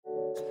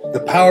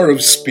The power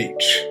of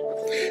speech.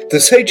 The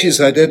sages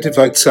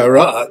identified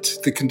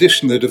tzara'at, the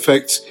condition that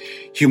affects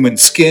human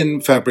skin,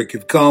 fabric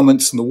of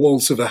garments, and the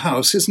walls of a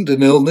house, isn't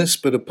an illness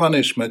but a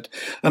punishment,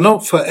 and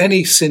not for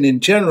any sin in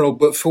general,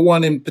 but for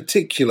one in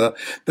particular,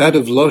 that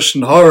of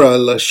lashon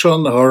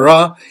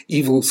hara,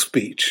 evil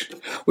speech.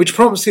 Which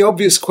prompts the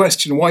obvious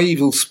question, why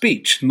evil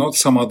speech, not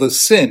some other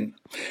sin?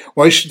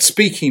 Why should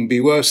speaking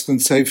be worse than,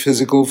 say,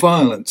 physical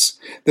violence?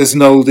 There's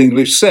an old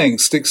English saying,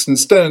 sticks and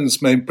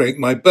stones may break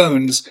my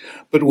bones,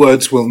 but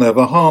words will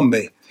never harm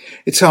me.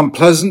 It's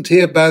unpleasant to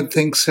hear bad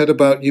things said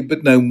about you,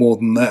 but no more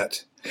than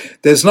that.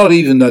 There's not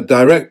even a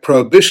direct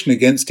prohibition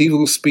against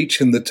evil speech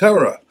in the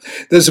Torah.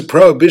 There's a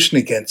prohibition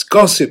against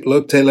gossip,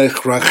 lo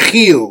telech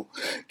rachil.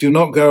 Do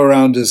not go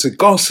around as a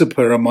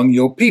gossiper among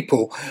your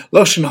people.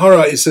 Lashon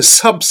hara is a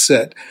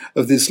subset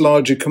of this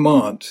larger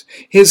command.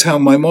 Here's how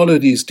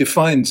Maimonides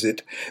defines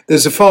it.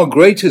 There's a far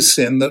greater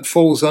sin that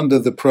falls under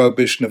the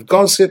prohibition of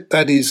gossip,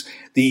 that is,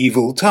 the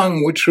evil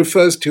tongue, which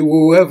refers to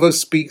whoever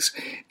speaks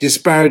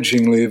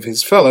disparagingly of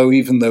his fellow,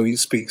 even though he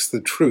speaks the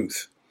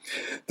truth.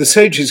 The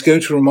sages go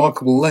to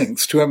remarkable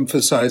lengths to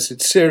emphasize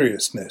its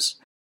seriousness.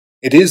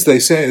 It is, they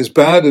say, as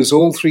bad as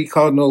all three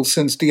cardinal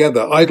sins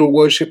together: idol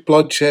worship,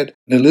 bloodshed,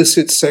 and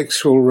illicit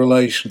sexual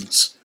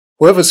relations.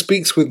 Whoever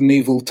speaks with an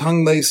evil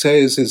tongue, they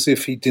say, is as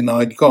if he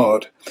denied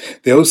God.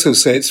 They also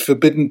say it's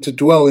forbidden to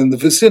dwell in the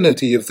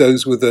vicinity of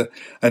those with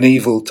an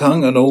evil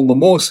tongue, and all the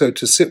more so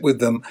to sit with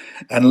them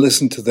and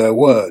listen to their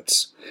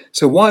words.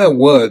 So why are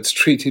words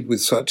treated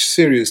with such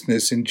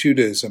seriousness in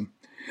Judaism?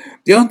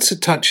 The answer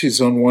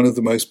touches on one of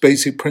the most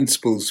basic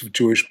principles of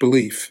Jewish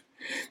belief.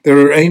 There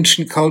are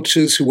ancient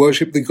cultures who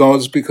worship the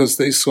gods because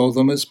they saw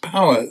them as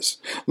powers.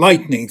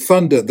 Lightning,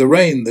 thunder, the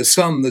rain, the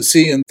sun, the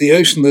sea, and the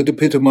ocean that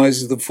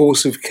epitomizes the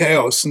force of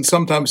chaos, and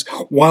sometimes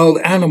wild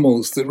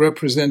animals that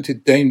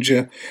represented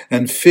danger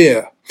and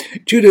fear.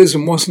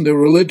 Judaism wasn't a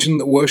religion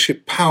that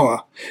worshipped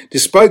power,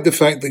 despite the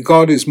fact that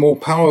God is more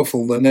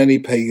powerful than any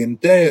pagan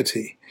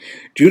deity.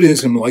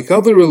 Judaism, like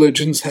other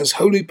religions, has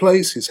holy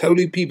places,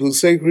 holy people,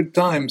 sacred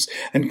times,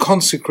 and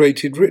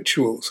consecrated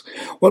rituals.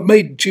 What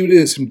made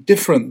Judaism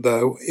different,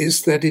 though,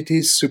 is that it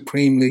is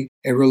supremely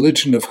a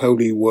religion of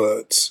holy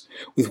words.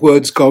 With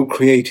words, God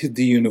created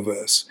the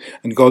universe,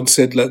 and God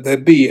said, "Let there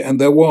be,"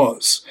 and there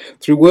was.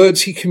 Through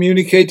words, he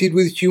communicated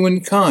with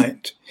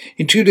humankind.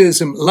 In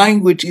Judaism,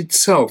 language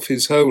itself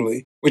is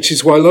holy, which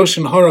is why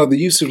lashon hara, the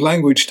use of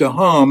language to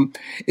harm,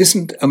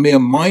 isn't a mere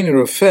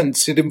minor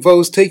offense. It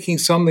involves taking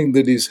something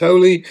that is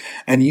holy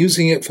and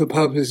using it for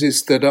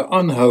purposes that are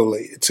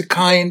unholy. It's a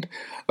kind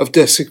of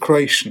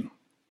desecration.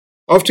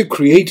 After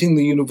creating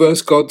the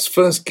universe, God's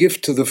first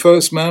gift to the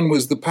first man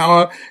was the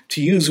power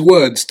to use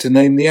words to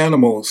name the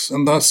animals,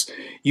 and thus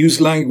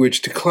use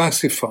language to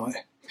classify.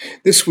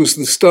 This was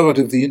the start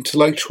of the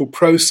intellectual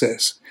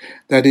process,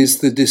 that is,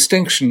 the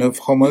distinction of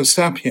Homo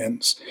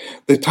sapiens.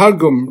 The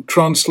Targum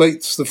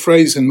translates the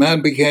phrase, "and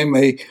man became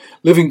a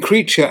living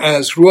creature,"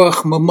 as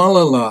ruach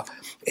mamalala,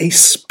 a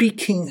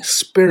speaking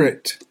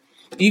spirit.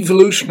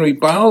 Evolutionary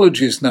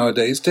biologists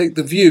nowadays take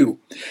the view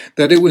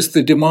that it was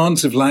the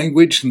demands of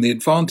language and the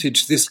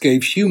advantage this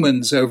gave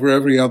humans over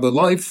every other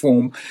life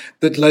form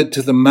that led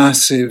to the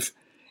massive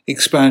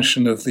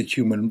expansion of the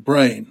human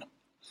brain.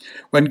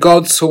 When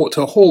God sought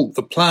to halt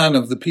the plan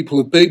of the people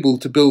of Babel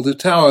to build a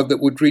tower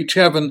that would reach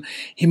heaven,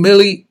 he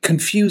merely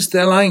confused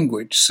their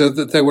language so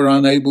that they were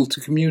unable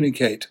to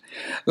communicate.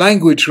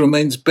 Language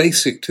remains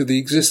basic to the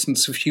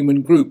existence of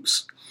human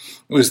groups.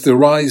 It was the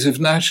rise of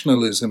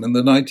nationalism in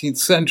the 19th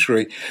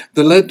century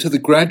that led to the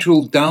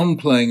gradual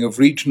downplaying of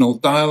regional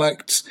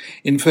dialects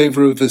in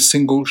favor of a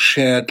single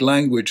shared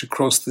language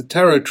across the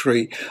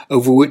territory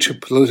over which a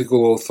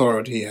political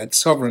authority had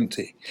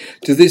sovereignty.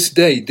 To this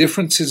day,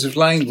 differences of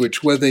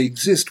language, where they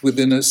exist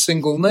within a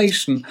single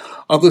nation,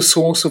 are the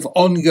source of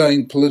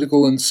ongoing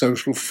political and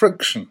social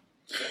friction.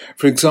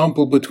 For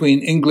example,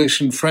 between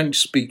English and French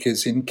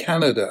speakers in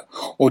Canada,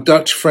 or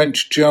Dutch,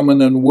 French,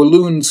 German, and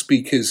Walloon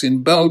speakers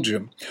in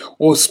Belgium,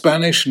 or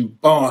Spanish and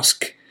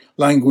Basque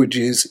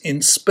languages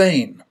in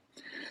Spain.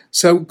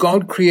 So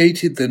God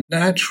created the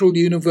natural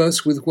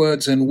universe with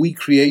words, and we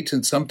create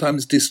and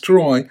sometimes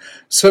destroy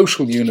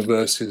social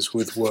universes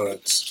with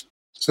words.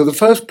 So the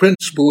first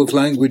principle of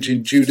language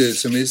in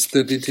Judaism is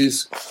that it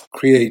is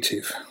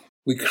creative.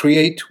 We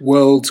create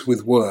worlds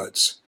with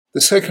words. The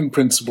second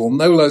principle,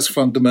 no less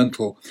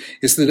fundamental,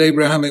 is that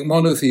Abrahamic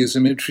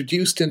monotheism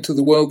introduced into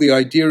the world the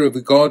idea of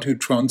a God who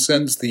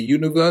transcends the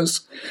universe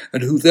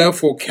and who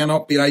therefore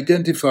cannot be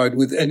identified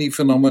with any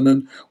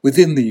phenomenon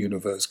within the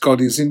universe.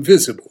 God is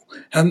invisible.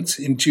 Hence,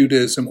 in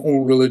Judaism,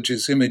 all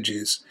religious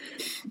images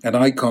and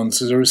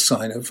icons are a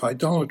sign of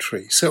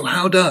idolatry. So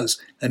how does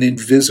an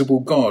invisible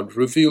God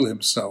reveal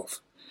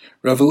himself?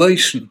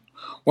 Revelation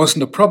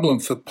wasn't a problem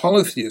for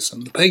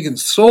polytheism. The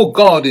pagans saw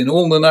God in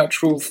all the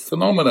natural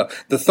phenomena,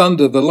 the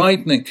thunder, the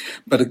lightning,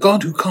 but a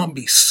God who can't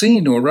be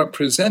seen or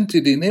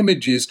represented in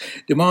images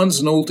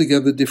demands an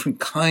altogether different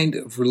kind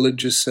of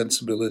religious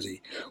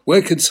sensibility.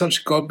 Where could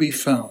such God be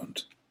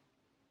found?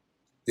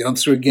 The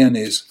answer again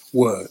is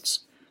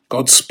words.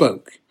 God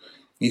spoke.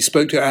 He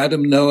spoke to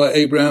Adam, Noah,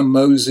 Abraham,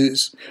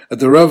 Moses. At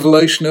the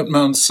revelation at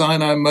Mount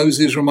Sinai,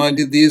 Moses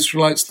reminded the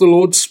Israelites, "The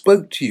Lord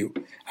spoke to you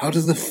out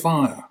of the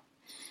fire.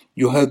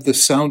 You heard the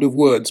sound of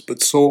words,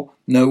 but saw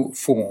no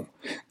form."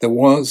 There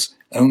was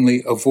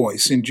only a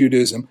voice. In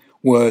Judaism,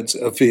 words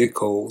are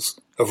vehicles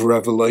of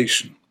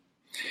revelation.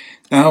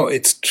 Now,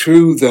 it's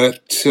true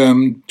that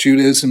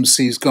Judaism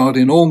sees God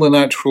in all the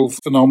natural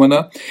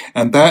phenomena,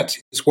 and that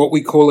is what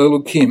we call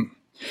Elohim.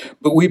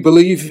 But we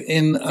believe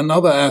in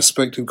another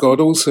aspect of God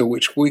also,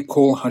 which we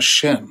call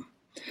Hashem,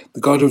 the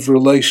God of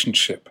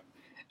relationship.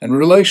 And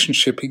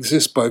relationship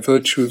exists by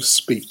virtue of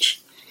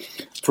speech.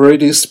 For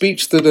it is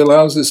speech that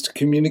allows us to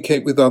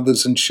communicate with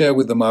others and share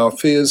with them our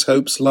fears,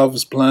 hopes,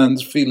 loves,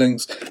 plans,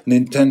 feelings, and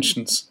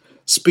intentions.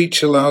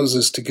 Speech allows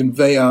us to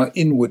convey our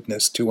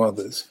inwardness to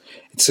others.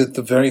 It's at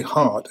the very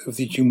heart of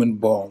the human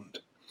bond.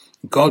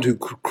 God who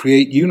could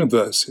create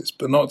universes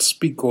but not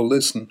speak or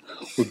listen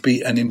would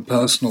be an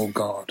impersonal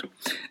God,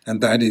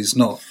 and that is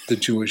not the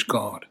Jewish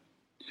God.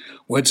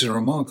 Words are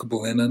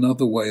remarkable in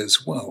another way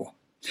as well.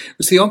 It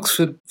was the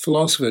Oxford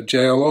philosopher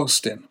J.L.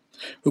 Austin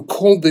who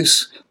called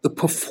this the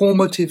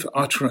performative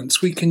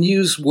utterance. We can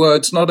use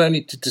words not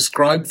only to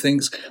describe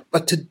things,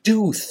 but to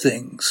do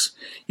things.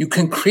 You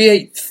can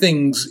create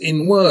things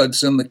in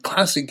words, and the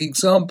classic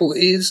example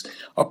is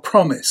a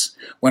promise.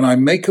 When I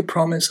make a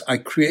promise, I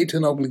create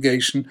an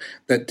obligation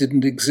that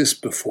didn't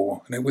exist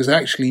before. And it was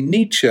actually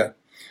Nietzsche,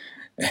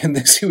 and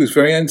this he was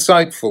very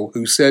insightful,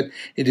 who said,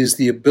 "It is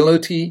the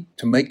ability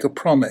to make a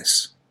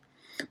promise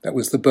that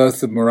was the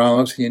birth of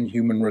morality and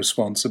human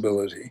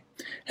responsibility."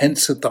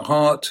 Hence, at the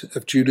heart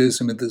of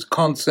Judaism is this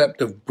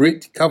concept of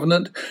Brit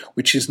covenant,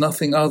 which is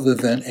nothing other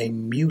than a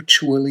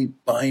mutually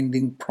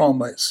binding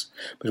promise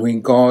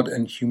between God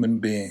and human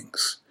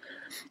beings.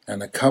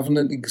 And a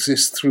covenant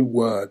exists through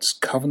words.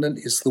 Covenant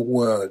is the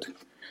word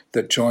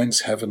that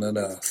joins heaven and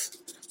earth.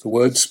 The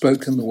word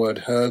spoken, the word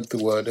heard,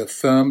 the word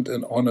affirmed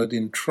and honored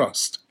in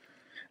trust.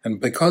 And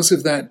because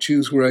of that,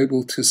 Jews were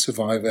able to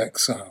survive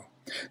exile.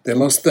 They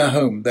lost their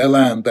home, their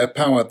land, their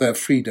power, their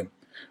freedom,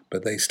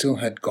 but they still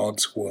had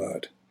God's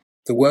word.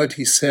 The word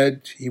he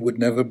said he would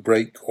never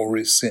break or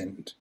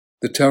rescind.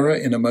 The Torah,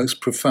 in a most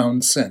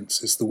profound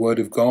sense, is the word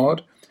of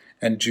God,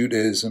 and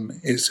Judaism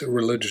is a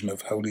religion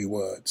of holy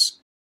words.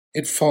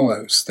 It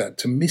follows that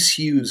to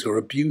misuse or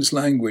abuse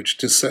language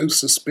to sow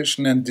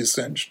suspicion and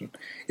dissension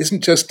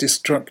isn't just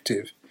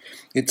destructive,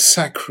 it's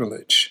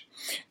sacrilege.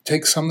 It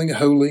takes something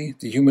holy,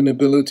 the human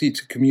ability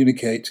to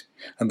communicate,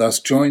 and thus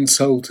join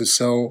soul to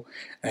soul,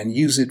 and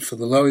use it for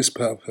the lowest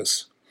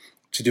purpose,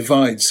 to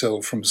divide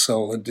soul from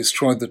soul and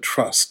destroy the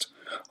trust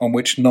on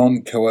which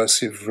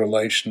non-coercive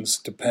relations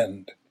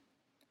depend.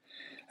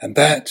 And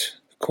that,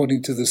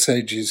 according to the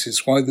sages,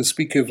 is why the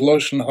speaker of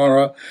Lashon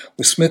Hara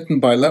was smitten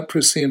by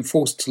leprosy and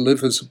forced to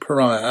live as a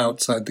pariah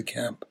outside the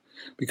camp.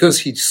 Because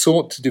he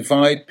sought to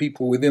divide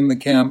people within the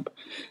camp,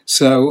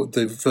 so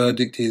the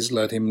verdict is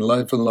let him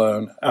live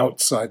alone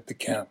outside the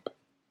camp.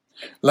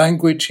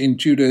 Language in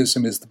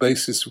Judaism is the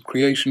basis of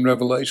creation,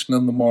 revelation,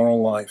 and the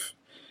moral life.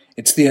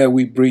 It's the air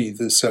we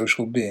breathe as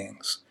social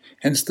beings.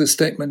 Hence the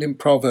statement in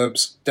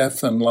Proverbs,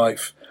 "Death and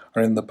life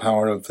are in the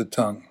power of the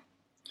tongue."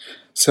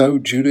 So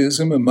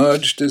Judaism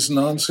emerged as an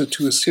answer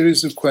to a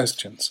series of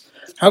questions.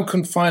 How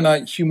can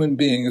finite human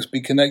beings be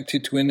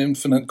connected to an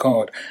infinite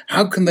God?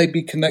 How can they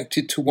be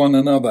connected to one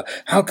another?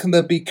 How can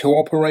there be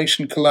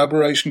cooperation,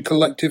 collaboration,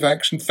 collective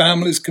action,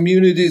 families,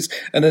 communities,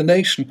 and a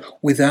nation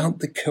without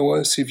the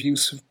coercive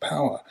use of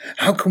power?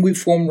 How can we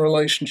form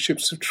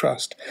relationships of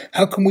trust?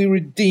 How can we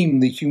redeem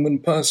the human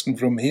person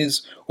from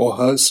his or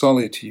her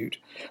solitude?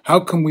 How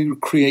can we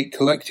create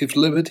collective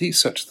liberty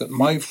such that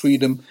my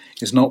freedom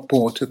is not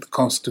bought at the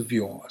cost of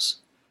yours?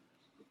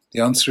 The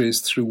answer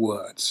is through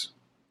words.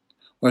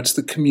 Words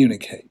that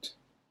communicate,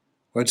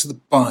 words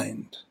that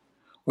bind,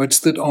 words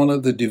that honor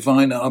the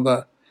divine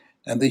other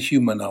and the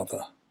human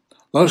other.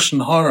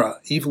 Lashon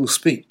hara, evil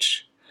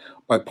speech,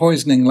 by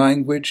poisoning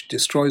language,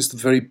 destroys the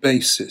very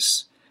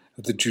basis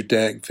of the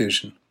Judaic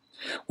vision.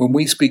 When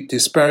we speak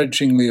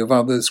disparagingly of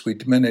others, we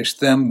diminish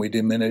them, we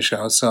diminish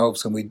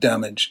ourselves, and we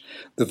damage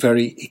the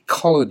very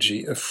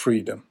ecology of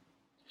freedom.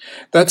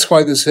 That's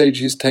why the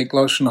sages take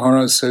Lashon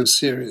Hara so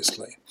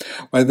seriously,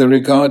 why they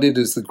regard it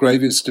as the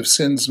gravest of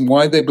sins, and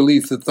why they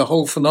believe that the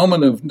whole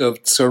phenomenon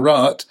of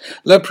tzarat,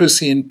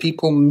 leprosy in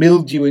people,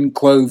 mildew in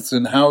clothes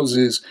and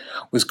houses,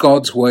 was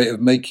God's way of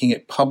making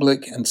it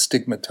public and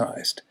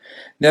stigmatized.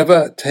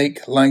 Never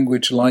take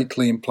language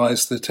lightly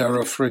implies the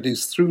Torah, for it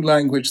is through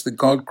language that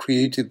God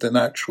created the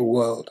natural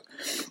world,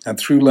 and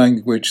through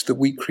language that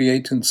we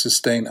create and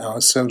sustain our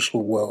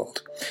social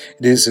world.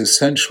 It is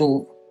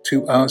essential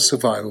to our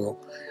survival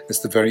as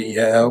the very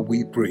air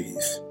we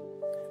breathe.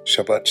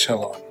 Shabbat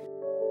Shalom.